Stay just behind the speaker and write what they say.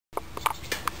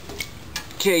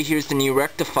Okay, here's the new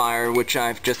rectifier, which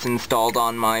I've just installed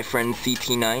on my friend's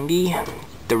CT-90,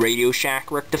 the Radio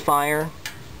Shack rectifier.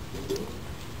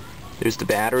 There's the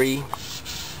battery,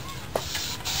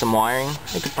 some wiring.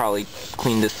 I could probably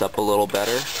clean this up a little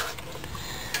better.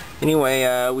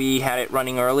 Anyway, we had it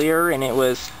running earlier and it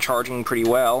was charging pretty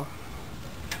well.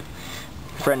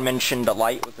 Friend mentioned the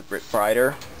light was a bit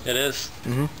brighter. It is.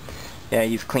 Yeah,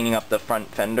 he's cleaning up the front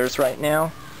fenders right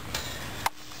now.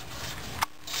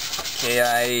 Okay,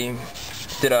 I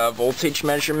did a voltage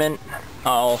measurement.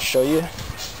 I'll show you.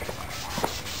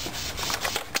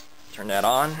 Turn that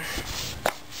on.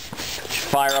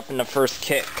 Fire up in the first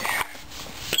kick.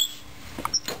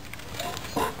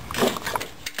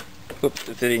 Oops,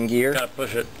 is it in gear? Gotta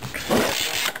push it.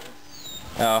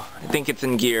 Oh, I think it's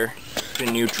in gear. It's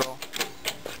in neutral.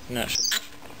 No.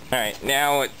 Alright,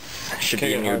 now it should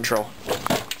be in neutral.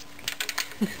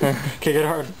 Kick it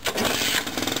hard.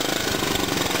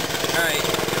 Alright,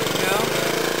 here we go.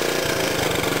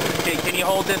 Okay, can you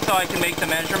hold this so I can make the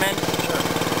measurement? Sure.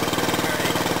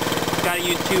 Alright. Gotta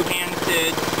use two hands to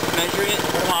measure it.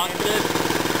 Positive.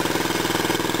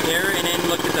 There, and then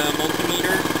look at the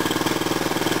multimeter.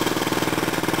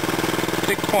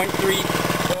 6.34,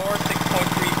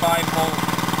 6.35 volts.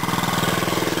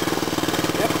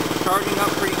 Yep, charging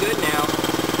up pretty good now.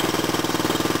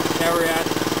 Now we're at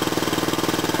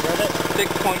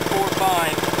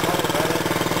 6.45.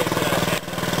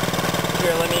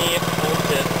 Here, let me hold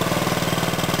this.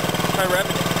 Try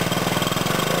revving it.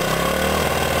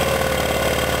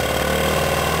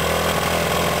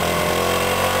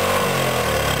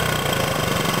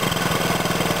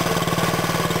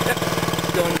 Yep,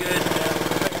 going good.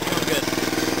 Going good.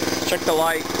 Check the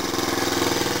light.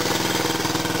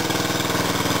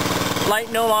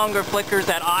 Light no longer flickers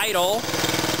at idle.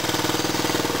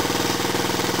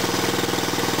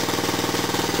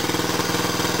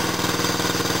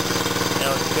 Yeah,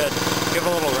 looks good. Give a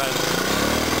little rev.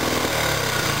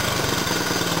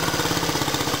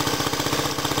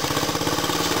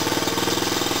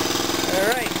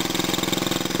 Alright.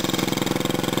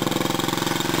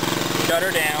 Shut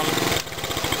her down.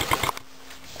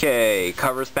 Okay,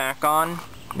 cover's back on.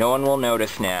 No one will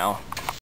notice now.